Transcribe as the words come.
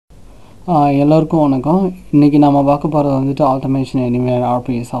எல்லோருக்கும் வணக்கம். இன்றைக்கி நம்ம பார்க்க போகிறது வந்துட்டு automation anywhere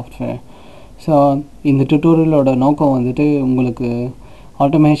RPA software. So இந்த டுட்டோரியலோட நோக்கம் வந்துட்டு உங்களுக்கு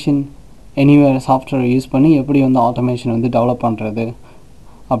ஆட்டோமேஷன் எனிவேர் சாஃப்ட்வேர் யூஸ் பண்ணி எப்படி வந்து ஆட்டோமேஷன் வந்து டெவலப் பண்ணுறது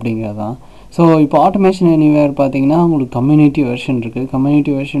அப்படிங்கிறது தான். ஸோ இப்போ ஆட்டோமேஷன் எனிவேர் பார்த்திங்கன்னா உங்களுக்கு கம்யூனிட்டி வெர்ஷன் இருக்குது.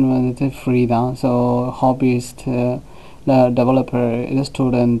 கம்யூனிட்டி வெர்ஷன் வந்துட்டு ஃப்ரீ தான். ஸோ ஹாபிஸ்ட்டு இல்லை டெவலப்பர் இல்லை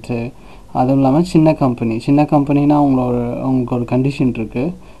ஸ்டூடெண்ட்டு அதுவும் இல்லாமல் சின்ன கம்பெனினா உங்களுக்கு ஒரு கண்டிஷன்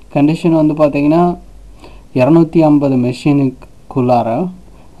இருக்குது. கண்டிஷன் வந்து பார்த்திங்கன்னா 250 மெஷினுக்குள்ளார,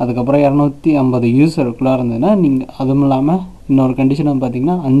 அதுக்கப்புறம் 250 யூஸருக்குள்ளார இருந்ததுன்னா நீங்கள், அதுவும் இல்லாமல் இன்னொரு கண்டிஷன் வந்து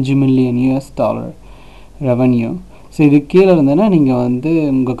பார்த்திங்கன்னா $5 மில்லியன் ரெவன்யூ. ஸோ இது கீழே இருந்ததுன்னா நீங்கள் வந்து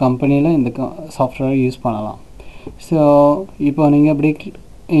உங்கள் கம்பெனியில் இந்த சாஃப்ட்வேரை யூஸ் பண்ணலாம். ஸோ இப்போ நீங்கள் எப்படி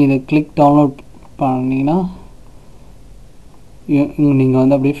இதை கிளிக் டவுன்லோட் பண்ணிங்கன்னா நீங்கள்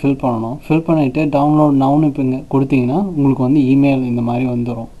வந்து அப்படியே ஃபில் பண்ணணும். ஃபில் பண்ணிவிட்டு டவுன்லோட் நவுன்னு இப்போ இங்கே கொடுத்தீங்கன்னா உங்களுக்கு வந்து இமெயில் இந்த மாதிரி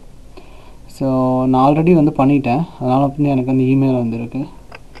வந்துடும். ஸோ நான் ஆல்ரெடி வந்து பண்ணிட்டேன், அதனால் வந்து எனக்கு வந்து இமெயில் வந்துருக்கு.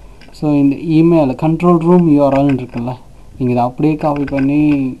 ஸோ இந்த இமெயில் கண்ட்ரோல் ரூம் URLன்னு இருக்குல்ல, நீங்கள் இதை அப்படியே காப்பி பண்ணி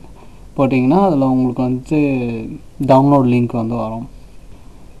போட்டிங்கன்னா அதில் உங்களுக்கு வந்து டவுன்லோட் லிங்க் வந்து வரும்.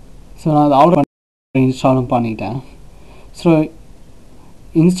 ஸோ நான் அதை ஆல்ரெடி இன்ஸ்டாலும் பண்ணிட்டேன். ஸோ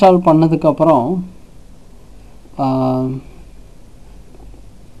இன்ஸ்டால் பண்ணதுக்கப்புறம்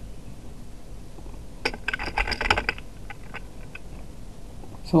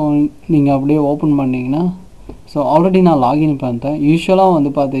ஸோ நீங்கள் அப்படியே ஓப்பன் பண்ணிங்கன்னா, ஸோ ஆல்ரெடி நான் லாகின் பண்ணிட்டேன். யூஸ்வலாக வந்து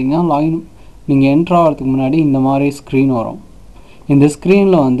பார்த்தீங்கன்னா நீங்கள் என்ட்ரு ஆகிறதுக்கு முன்னாடி இந்த மாதிரி ஸ்க்ரீன் வரும். இந்த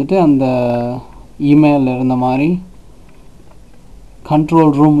ஸ்க்ரீனில் வந்துட்டு அந்த இமெயிலில் இருந்த மாதிரி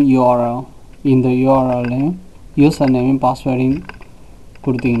கண்ட்ரோல் ரூம் URL, இந்த URLையும் யூசர் நேமையும் பாஸ்வேர்டையும்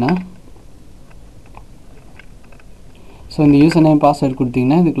கொடுத்தீங்கன்னா, ஸோ இந்த யூசர் நேம் பாஸ்வேர்டு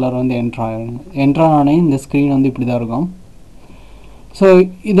கொடுத்தீங்கன்னா இதுக்குள்ளார வந்து என்ட்ரானே இந்த ஸ்க்ரீன் வந்து இப்படி தான் இருக்கும். ஸோ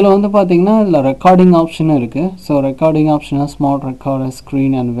இதில் வந்து பார்த்திங்கன்னா இதில் ரெக்கார்டிங் ஆப்ஷனும் இருக்குது. ஸோ ரெக்கார்டிங் ஆப்ஷனாக smart recorder,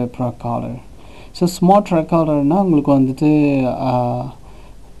 screen and web recorder. So smart ரெக்கார்டர்னால் உங்களுக்கு வந்துட்டு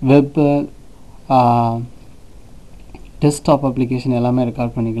வெப்பு, டெஸ்க்டாப் அப்ளிகேஷன் எல்லாமே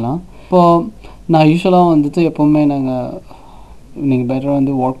ரெக்கார்ட் பண்ணிக்கலாம். இப்போது நான் யூஸ்வலாக வந்துட்டு எப்போவுமே நீங்கள் பெட்டர்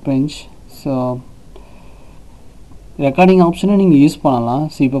வந்து ஒர்க் பெஞ்ச், ஸோ ரெக்கார்டிங் ஆப்ஷனை நீங்கள் யூஸ் பண்ணலாம்.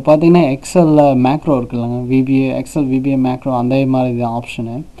 ஸோ இப்போ பார்த்தீங்கன்னா எக்ஸலில் மேக்ரோ இருக்குல்லங்க, VBA மேக்ரோ அந்த மாதிரி தான்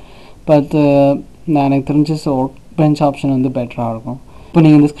ஆப்ஷனு. பட் நான் எனக்கு தெரிஞ்ச ஒர்க் பெஞ்ச் ஆப்ஷன் வந்து பெட்டராக இருக்கும். இப்போ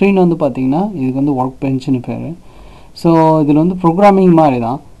நீங்கள் இந்த ஸ்க்ரீன் வந்து பார்த்தீங்கன்னா இதுக்கு வந்து ஒர்க் பெஞ்சுன்னு பேர். ஸோ இதில் வந்து ப்ரோக்ராமிங் மாதிரி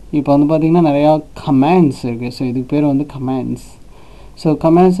தான். இப்போ வந்து பார்த்திங்கன்னா நிறையா கமாண்ட்ஸ் இருக்குது. ஸோ இதுக்கு பேர் வந்து கமாண்ட்ஸ். ஸோ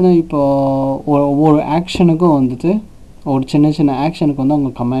கமாண்ட்ஸ்னால் இப்போது ஒவ்வொரு ஆக்ஷனுக்கும் வந்துட்டு ஒரு சின்ன ஆக்ஷனுக்கு வந்து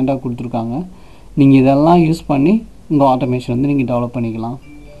அவங்க கமாண்டாக கொடுத்துருக்காங்க. நீங்கள் இதெல்லாம் யூஸ் பண்ணி உங்கள் ஆட்டோமேஷன் வந்து நீங்கள் டெவலப் பண்ணிக்கலாம்.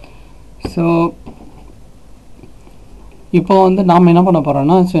 ஸோ இப்போ வந்து நாம் என்ன பண்ண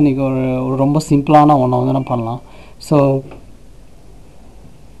போகிறோன்னா, ஸோ இன்றைக்கி ஒரு ரொம்ப சிம்பிளான ஒன்றை வந்து நம்ம பண்ணலாம். ஸோ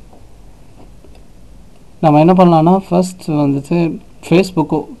நம்ம என்ன பண்ணலான்னா, ஃபர்ஸ்ட் வந்துட்டு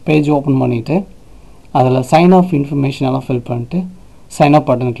ஃபேஸ்புக் பேஜ் ஓப்பன் பண்ணிவிட்டு அதில் சைன் அப் இன்ஃபர்மேஷன் எல்லாம் ஃபில் பண்ணிட்டு சைன் அப்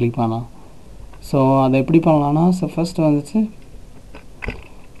பட்டன் கிளிக் பண்ணலாம். ஸோ அதை எப்படி பண்ணலான்னா, ஸோ ஃபஸ்ட்டு வந்துட்டு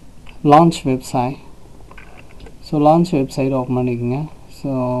launch website. So launch website open பண்ணிக்கோங்க. ஸோ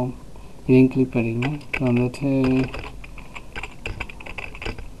இதையும் கிளிக் பண்ணிக்கோங்க. இப்போ வந்துட்டு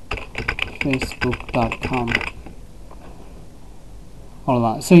facebook.com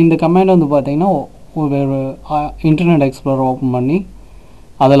அவ்வளோதான். ஸோ இந்த கமெண்ட் வந்து பார்த்தீங்கன்னா ஒரு இன்டர்நெட் எக்ஸ்ப்ளோரர் ஓப்பன் பண்ணி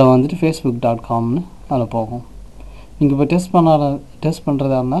அதில் வந்துட்டு facebook.comனு அதில் போகும். நீங்கள் இப்போ டெஸ்ட்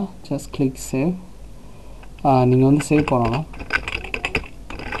பண்ணுறதா இருந்தால் ஜஸ்ட் கிளிக் சேவ். நீங்கள் வந்து சேவ் பண்ணணும்.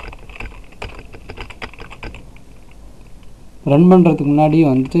 ரன் பண்ணுறதுக்கு முன்னாடி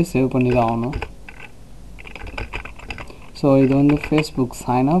வந்துட்டு சேவ் பண்ணி தான் ஆகணும். ஸோ இது வந்து ஃபேஸ்புக்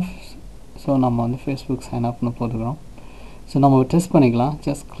சைன்அப். ஸோ நம்ம வந்து ஃபேஸ்புக் சைன்அப்னு போட்டுக்கிறோம். ஸோ நம்ம டெஸ்ட் பண்ணிக்கலாம்.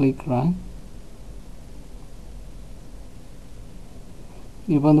 Just click run.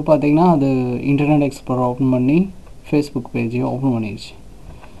 இப்போ வந்து பார்த்திங்கன்னா அது இன்டர்நெட் எக்ஸ்ப்ளோரர் ஓப்பன் பண்ணி ஃபேஸ்புக் பேஜையும் ஓப்பன் பண்ணிடுச்சு.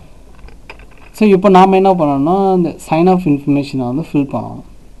 ஸோ இப்போ நாம் என்ன பண்ணோம்னா, இந்த சைன் அப் இன்ஃபர்மேஷனை வந்து ஃபில் பண்ணணும்.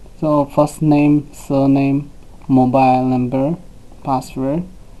 So first name, surname, mobile number, password,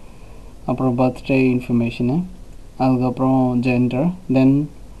 அப்புறம் பர்த்டே இன்ஃபர்மேஷனு, அதுக்கப்புறம் ஜெண்டர், தென்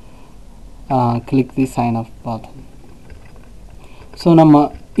கிளிக் தி சைன் அப் பட்டன். ஸோ நம்ம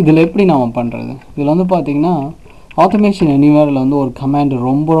இதில் எப்படி நாம் பண்ணுறது, இதில் வந்து பார்த்திங்கன்னா ஆட்டோமேஷன் எனிவேரில் வந்து ஒரு கமாண்ட்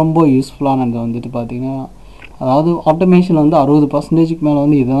ரொம்ப யூஸ்ஃபுல்லானது வந்துட்டு பார்த்திங்கன்னா, அதாவது ஆட்டோமேஷனில் வந்து 60% மேலே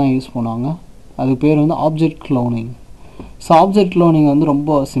வந்து இதை தான் யூஸ் பண்ணுவாங்க. அது பேர் வந்து object cloning. So object cloning வந்து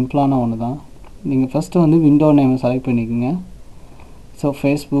ரொம்ப சிம்பிளான ஒன்று தான். நீங்கள் ஃபஸ்ட்டு வந்து விண்டோ நேமை செலக்ட் பண்ணிக்கோங்க. So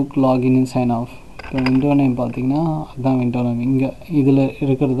Facebook login and sign of இப்போ விண்டோ நேம் பார்த்தீங்கன்னா அதுதான் விண்டோ நேம். இங்கே இதில்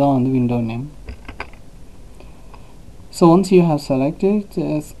இருக்கிறது தான் வந்து window name. So once you have selected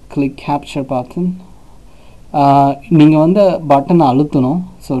just click capture button. நீங்கள் வந்து பட்டனை அழுத்தணும்.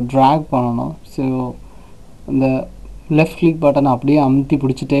 ஸோ ட்ராக் பண்ணணும். ஸோ இந்த லெஃப்ட் கிளிக் பட்டனை அப்படியே அமுத்தி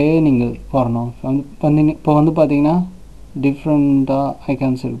பிடிச்சிட்டே நீங்கள் வரணும். இப்போ வந்து பார்த்தீங்கன்னா டிஃப்ரெண்ட்டாக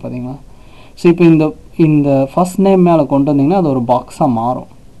ஐக்கான்ஸ் இருக்குது பார்த்தீங்களா. ஸோ இப்போ இந்த ஃபஸ்ட் நேம் மேலே கொண்டு வந்தீங்கன்னா அது ஒரு பாக்ஸாக மாறும்.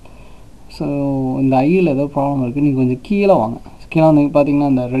 ஸோ இந்த ஐயில் ஏதோ ப்ராப்ளம் இருக்குது. நீங்கள் கொஞ்சம் கீழே வாங்க. கீழே வந்து பார்த்தீங்கன்னா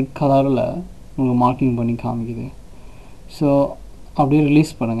இந்த ரெட் கலரில் உங்களுக்கு மார்க்கிங் பண்ணி காமிக்குது. ஸோ அப்படியே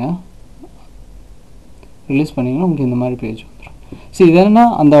ரிலீஸ் பண்ணுங்கள். ரிலீஸ் பண்ணிங்கன்னா உங்களுக்கு இந்த மாதிரி பேஜ் வந்துடும். ஸோ இது என்னென்னா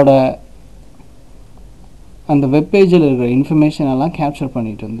அந்த வெப்பேஜில் இருக்கிற இன்ஃபர்மேஷன் எல்லாம் கேப்சர்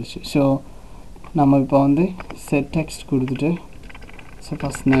பண்ணிட்டு வந்துச்சு. ஸோ நம்ம இப்போ வந்து செட் டெக்ஸ்ட் கொடுத்துட்டு ஸோ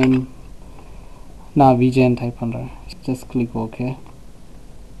ஃபஸ்ட் நேம் நான் விஜயன் டைப் பண்ணுறேன். Just click okay.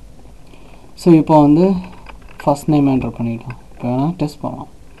 ஸோ இப்போ வந்து ஃபஸ்ட் நேம் என்டர் பண்ணிடலாம். இப்போ வேணால் டெஸ்ட் பண்ணலாம்.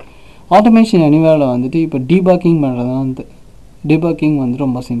 ஆட்டோமேஷன் எனிவேரில் வந்துட்டு இப்போ டீபக்கிங் பண்ணுறது வந்து டீபக்கிங் வந்து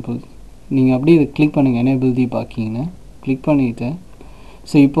ரொம்ப சிம்பிள். நீங்கள் அப்படியே இதை கிளிக் பண்ணுங்கள், எனேபிள் டீபக்கிங்னு கிளிக் பண்ணிவிட்டு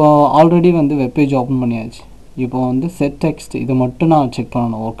ஸோ இப்போ ஆல்ரெடி வந்து வெப்பேஜ் ஓப்பன் பண்ணியாச்சு. இப்போ வந்து செட் டெக்ஸ்ட் இதை மட்டும் நான் செக்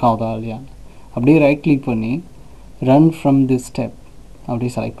பண்ணணும் ஒர்க் ஆகுதா இல்லையா. அப்படியே ரைட் கிளிக் பண்ணி ரன் ஃப்ரம் திஸ் ஸ்டெப்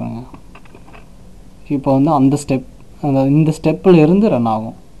அப்படியே செலக்ட் பண்ணுங்கள். இப்போ வந்து இந்த ஸ்டெப்பில் இருந்து ரன்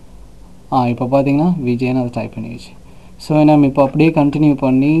ஆகும். இப்போ பார்த்தீங்கன்னா விஜயன்னு அதை டைப் பண்ணிடுச்சு. ஸோ நம்ம இப்போ அப்படியே கண்டினியூ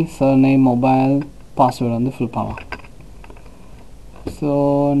பண்ணி சர்நேம், மொபைல், பாஸ்வேர்டு வந்து ஃபில் பண்ணலாம். ஸோ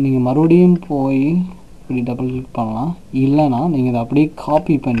நீங்கள் மறுபடியும் போய் இப்படி டபுள் கிளிக் பண்ணலாம். இல்லைனா நீங்கள் இதை அப்படியே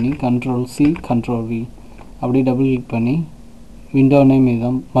காப்பி பண்ணி Ctrl+C Ctrl+V அப்படியே டபுள் கிளிக் பண்ணி விண்டோ நேம்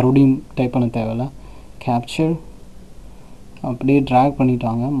இதுதான் மறுபடியும் டைப் பண்ண தேவையில்ல. கேப்சர் அப்படியே ட்ராக்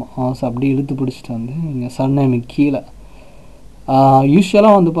பண்ணிட்டாங்க. மாஸ் அப்படியே இழுத்து பிடிச்சிட்டு வந்து நீங்கள் சர்நேமுக்கு கீழே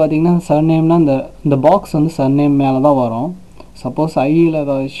யூஸ்வலாக வந்து பார்த்தீங்கன்னா சர்நேம்னா இந்த பாக்ஸ் வந்து சர்நேம் மேலே தான் வரும். சப்போஸ் ஐயில்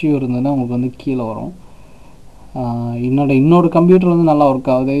ஏதாவது இஷ்யூ இருந்ததுன்னா உங்களுக்கு வந்து கீழே வரும். இன்னொரு கம்ப்யூட்டர் வந்து நல்லா ஒர்க்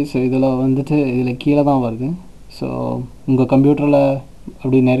ஆகுது. ஸோ இதில் கீழே தான் வருது. ஸோ உங்கள் கம்ப்யூட்டரில்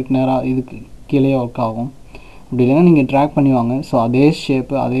அப்படி நேராக இதுக்கு கீழே ஒர்க் ஆகும். அப்படி இல்லைன்னா நீங்கள் ட்ராக் பண்ணி வாங்க. ஸோ அதே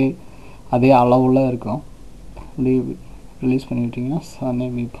ஷேப்பு அதே அளவில் இருக்கும். அப்படி ரிலீஸ் பண்ணிவிட்டிங்கன்னா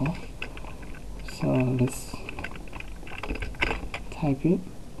சர்நேம் இப்போ so type it.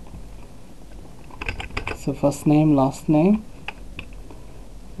 So first name, last name,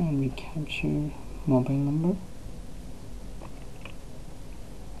 and we capture mobile number.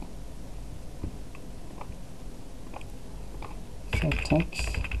 Set text.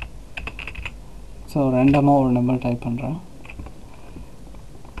 So random ஒரு நம்பர் டைப் பண்ணுறேன்.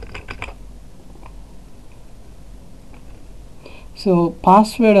 ஸோ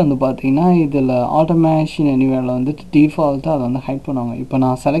பாஸ்வேர்டு வந்து பார்த்தீங்கன்னா இதில் ஆட்டோமேஷன் எனிவேரில் வந்துட்டு டிஃபால்ட்டாக அதை வந்து ஹைட் பண்ணுவாங்க. இப்போ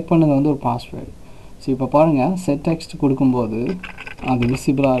நான் செலக்ட் பண்ணது வந்து ஒரு பாஸ்வேர்டு. ஸோ இப்போ பாருங்கள் செட் டெக்ஸ்ட் கொடுக்கும்போது அது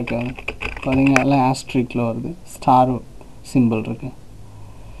விசிபிளாக இருக்காது. பார்த்தீங்கன்னா எல்லாம் ஆஸ்ட்ரிக்கில் வருது, ஸ்டார் சிம்பிள் இருக்குது.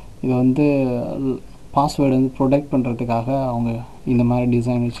 இது வந்து பாஸ்வேர்டு வந்து ப்ரொடெக்ட் பண்ணுறதுக்காக அவங்க இந்த மாதிரி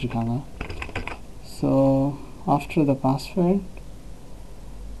டிசைன் வச்சுருக்காங்க. So after the password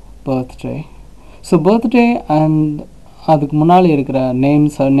birthday. So birthday and அதுக்கு முன்னாடி இருக்கிற நேம்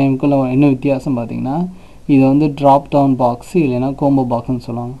சர்நேமுக்குள்ள என்ன வித்தியாசம் பார்த்தீங்கன்னா இது வந்து ட்ராப் டவுன் பாக்ஸு இல்லைன்னா கோம்போ பாக்ஸ்ன்னு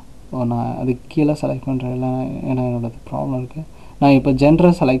சொல்லுவாங்க. நான் அதுக்கு கீழே செலக்ட் பண்ணுறேன். இல்லை ஏன்னா என்னோடது ப்ராப்ளம் இருக்குது. நான் இப்போ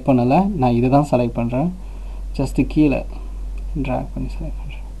ஜென்டரை செலக்ட் பண்ணலை, நான் இதை தான் செலக்ட் பண்ணுறேன். ஜஸ்ட்டு கீழே ட்ராக் பண்ணி செலக்ட்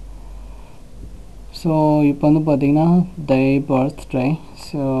பண்ணுறேன். ஸோ இப்போ வந்து பார்த்தீங்கன்னா டே பர்த்டே.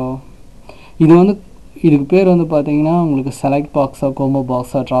 ஸோ இது வந்து இதுக்கு பேர் வந்து பார்த்தீங்கன்னா உங்களுக்கு செலக்ட் பாக்ஸாக, கோம்போ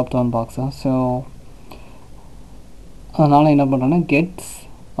பாக்ஸாக, ட்ராப் டவுன் பாக்ஸாக. ஸோ அதனால் என்ன பண்ணுறேன்னா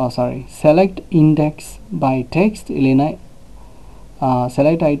செலக்ட் இண்டெக்ஸ் பை டெக்ஸ்ட் இல்லைன்னா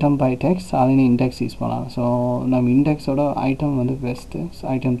செலக்ட் ஐட்டம் பை டெக்ஸ்ட் அதுன்னு இண்டெக்ஸ் யூஸ் பண்ணலாம். ஸோ நம்ம இண்டெக்ஸோட ஐட்டம் வந்து பெஸ்ட்டு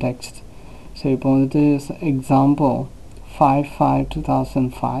ஐட்டம் டெக்ஸ்ட். ஸோ இப்போ வந்துட்டு எக்ஸாம்பிள்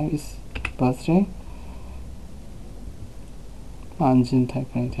 5/5/2005 இஸ் பர்த்டே 5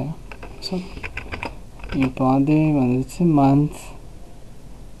 டைப் பண்ணிட்டேன். ஸோ இப்போ அதே வந்துச்சு மந்த்.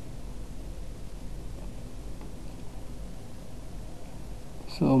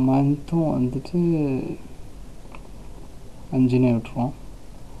 ஸோ மந்த்தும் வந்துட்டு 5னே விட்டுருவோம்.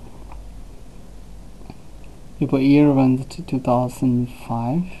 இப்போ இயர் வந்துட்டு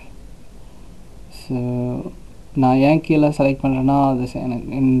 2005. ஸோ நான் ஏன் கீழே செலக்ட் பண்ணுறேன்னா அது எனக்கு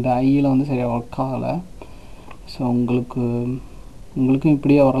இந்த ஐயில் வந்து சரியாக ஒர்க் ஆகலை. ஸோ உங்களுக்கும்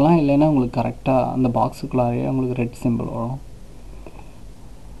இப்படியே வரலாம், இல்லைன்னா உங்களுக்கு கரெக்டாக அந்த பாக்ஸுக்குள்ளாரையே உங்களுக்கு ரெட் சிம்பிள் வரும்.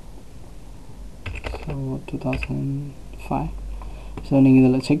 ஸோ 2005. ஸோ நீங்கள்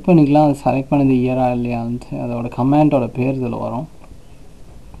இதில் செக் பண்ணிக்கலாம் அது செலக்ட் பண்ணது இயரா இல்லையான்ட்டு. அதோட கமெண்டோட பேர் இதில் வரும்.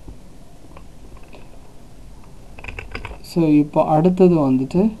 ஸோ இப்போ அடுத்தது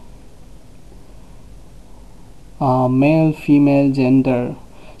வந்துட்டு மேல் ஃபீமேல் ஜெண்டர்.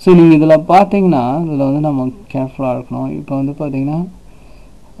 ஸோ நீங்கள் இதில் பார்த்தீங்கன்னா இதில் வந்து நம்ம கேர்ஃபுல்லாக இருக்கணும். இப்போ வந்து பார்த்தீங்கன்னா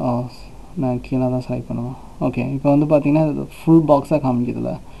நான் கீழே தான் செலக்ட் பண்ணுவேன். ஓகே, இப்போ வந்து பார்த்தீங்கன்னா இது ஃபுல் பாக்ஸாக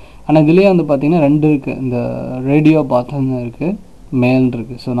காமிக்குதுல. ஆனால் இதுலேயே வந்து பார்த்தீங்கன்னா 2 இருக்குது. இந்த ரேடியோ பட்டன் இருக்குது, மேல்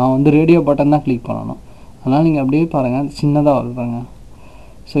இருக்குது. ஸோ நான் வந்து ரேடியோ பட்டன் தான் கிளிக் பண்ணணும். அதனால் நீங்கள் அப்படியே பாருங்கள், அது சின்னதாக வருவாங்க.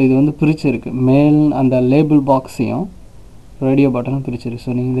 ஸோ இது வந்து பிரிச்சிருக்கு, மேல் அந்த லேபிள் பாக்ஸையும் ரேடியோ பட்டனும் பிரிச்சிருக்கு.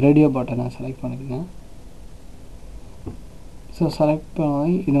 ஸோ நீங்கள் இந்த ரேடியோ பட்டனை செலக்ட் பண்ணிக்கங்க. ஸோ செலக்ட்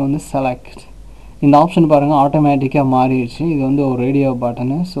பண்ணி இது வந்து செலக்ட், இந்த ஆப்ஷன் பாருங்கள் ஆட்டோமேட்டிக்காக மாறிடுச்சு. இது வந்து ஒரு ரேடியோ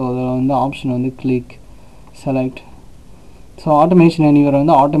பட்டனு. ஸோ அதில் வந்து ஆப்ஷன் வந்து click select. So automation anywhere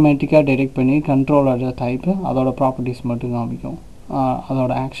வந்து ஆட்டோமேட்டிக்காக டிடெக்ட் பண்ணி கண்ட்ரோலோட டைப்பு, அதோட ப்ராப்பர்ட்டிஸ் மட்டும் காமிக்கும்,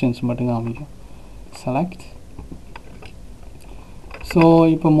 அதோட ஆக்ஷன்ஸ் மட்டும் காமிக்கும். செலக்ட். ஸோ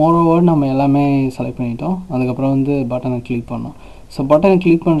இப்போ மோரோவர் நம்ம எல்லாமே செலக்ட் பண்ணிட்டோம். அதுக்கப்புறம் வந்து பட்டனை கிளிக் பண்ணோம். ஸோ பட்டனை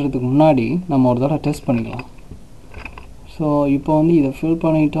கிளிக் பண்ணுறதுக்கு முன்னாடி நம்ம ஒரு தடவை டெஸ்ட் பண்ணிக்கலாம். ஸோ இப்போ வந்து இதை ஃபில்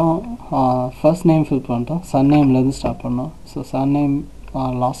பண்ணிட்டோம். ஃபர்ஸ்ட் நேம் ஃபில் பண்ணிட்டோம், சன் நேம்லேருந்து ஸ்டார்ட் பண்ணோம். So Sun name,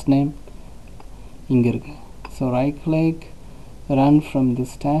 last name இங்கே இருக்குது. So right click, run from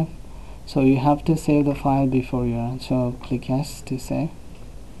this tab. So you have to save the file before you run. So click yes to save.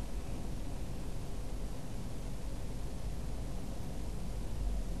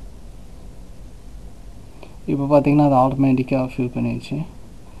 இப்போ பார்த்தீங்கன்னா அது ஆட்டோமேட்டிக்காக fill பண்ணிடுச்சு.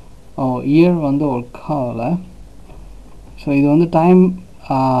 Year வந்து work ஆகலை. ஸோ இது வந்து டைம்,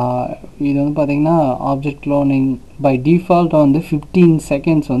 இது வந்து பார்த்தீங்கன்னா ஆப்ஜெக்ட் க்ளோனிங் பை டிஃபால்ட் வந்து 15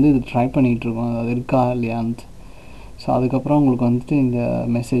 seconds வந்து இது ட்ரை பண்ணிகிட்ருக்கோம், அது இருக்கா இல்லையான்ட்டு. ஸோ அதுக்கப்புறம் உங்களுக்கு வந்துட்டு இந்த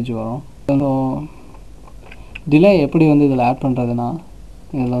மெசேஜ் வரும். ஸோ டிலே எப்படி வந்து இதில் ஆட் பண்ணுறதுன்னா,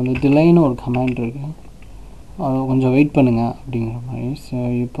 இதில் வந்து டிலேன்னு ஒரு கமெண்ட் இருக்குது, அதை கொஞ்சம் வெயிட் பண்ணுங்கள் அப்படிங்கிற மாதிரி. ஸோ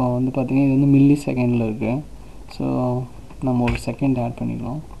இப்போ வந்து பார்த்திங்கன்னா இது வந்து மில்லி செகண்டில் இருக்குது. ஸோ நம்ம ஒரு செகண்ட் ஆட்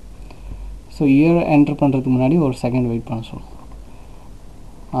பண்ணிக்கலாம். ஸோ இயர் என்ட்ரு பண்ணுறதுக்கு முன்னாடி ஒரு செகண்ட் வெயிட் பண்ண சொல்லுவோம்.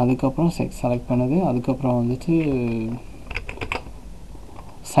 அதுக்கப்புறம் செலக்ட் பண்ணுது. அதுக்கப்புறம் வந்துட்டு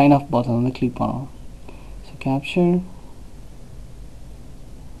சைன் ஆஃப் பட்டன் வந்து கிளிக் பண்ணணும். So capture,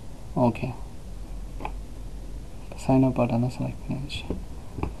 okay, sign up பட்டனை செலக்ட் பண்ணிடுச்சு.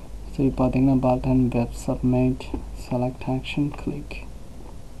 ஸோ இப்போ பார்த்தீங்கன்னா button web submit, select action, click.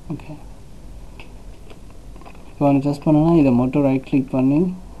 Okay, இப்போ ஒன்று டெஸ்ட் பண்ணோன்னா இதை மட்டும் ரைட் கிளிக் பண்ணி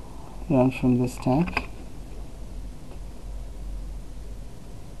run from this tab.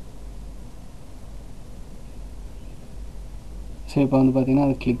 So இப்போ வந்து பார்த்தீங்கன்னா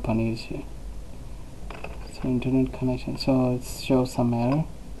அது கிளிக் பண்ணிடுச்சு. So internet connection, so it's show some error.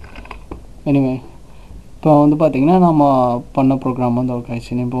 Anyway இப்போ வந்து பார்த்திங்கன்னா நம்ம பண்ண ப்ரோக்ராம் வந்து ஒர்க்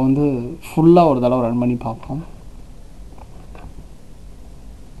ஆகிடுச்சு. இப்போ வந்து ஃபுல்லாக ஒரு தடவை ரன் பண்ணி பார்ப்போம்.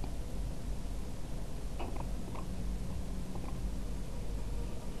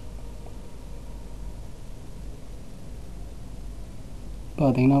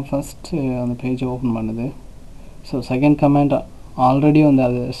 பார்த்திங்கன்னா ஃபஸ்ட்டு அந்த பேஜை ஓப்பன் பண்ணுது. ஸோ செகண்ட் கமெண்ட் ஆல்ரெடி வந்து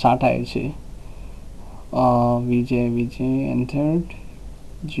அது ஸ்டார்ட் ஆகிடுச்சு. Vijay entered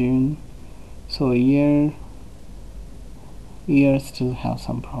June. So year still have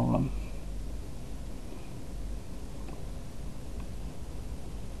some problem.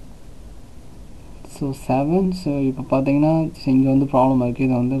 So 7. So இப்போ பார்த்தீங்கன்னா இங்கே வந்து ப்ராப்ளம் இருக்குது.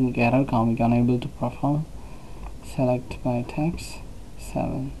 இது வந்து உங்களுக்கு எரர் காமிக்கும், unable to perform. Select by text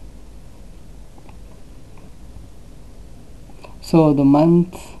 7. So the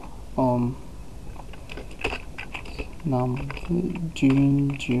month June,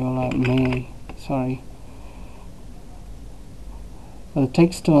 July, May, sorry, அது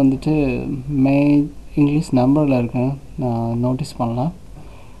டெக்ஸ்ட் வந்துட்டு மே இங்கிலீஷ் நம்பரில் இருக்கு, நான் நோட்டீஸ் பண்ணலாம்.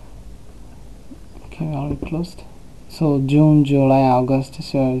 Okay, all closed. So June, July, August,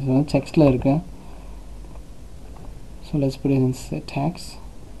 so இது வந்து டெக்ஸ்ட்டில் இருக்கு. So let's put it in tax.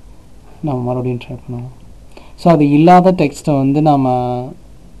 நம்ம மறுபடியும் ட்ரை பண்ணுவோம். ஸோ அது இல்லாத டெக்ஸ்ட்டை வந்து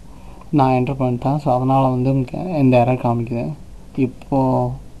நான் என்ட்ரு பண்ணிட்டேன். ஸோ அதனால் வந்து இந்த எரர் காமிக்குது.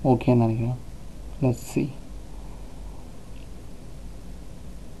 இப்போது ஓகேன்னு நினைக்கிறேன். Let's see.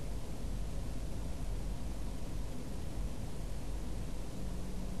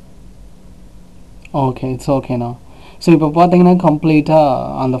 ஓகே, இட்ஸ் ஓகேண்ணா. ஸோ இப்போ பார்த்தீங்கன்னா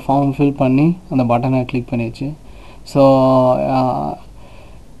கம்ப்ளீட்டாக அந்த ஃபார்ம் ஃபில் பண்ணி அந்த பட்டனை கிளிக் பண்ணிடுச்சு. ஸோ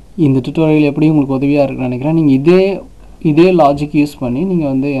இந்த டுட்டோரியல் எப்படி உங்களுக்கு உதவியாக இருக்குன்னு நினைக்கிறேன். நீங்கள் இதே லாஜிக் யூஸ் பண்ணி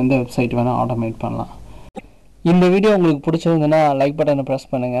நீங்கள் வந்து எந்த வெப்சைட் வேணால் ஆட்டோமேட் பண்ணலாம். இந்த வீடியோ உங்களுக்கு பிடிச்சிருந்துன்னா லைக் பட்டனை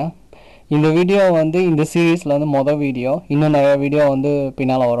ப்ரெஸ் பண்ணுங்கள். இந்த வீடியோ வந்து இந்த சீரீஸில் வந்து மொதல் வீடியோ, இன்னும் நிறையா வீடியோ வந்து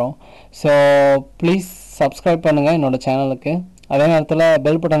பின்னால் வரும். ஸோ ப்ளீஸ் சப்ஸ்கிரைப் பண்ணுங்கள் என்னோடய சேனலுக்கு. அதே நேரத்தில்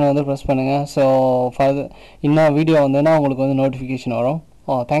பெல் பட்டனை வந்து ப்ரெஸ் பண்ணுங்கள். ஸோ ஃபர்தர் இன்னும் வீடியோ வந்துன்னா உங்களுக்கு வந்து நோட்டிஃபிகேஷன் வரும்.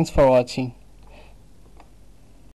 தேங்க்ஸ் ஃபார் வாட்சிங்.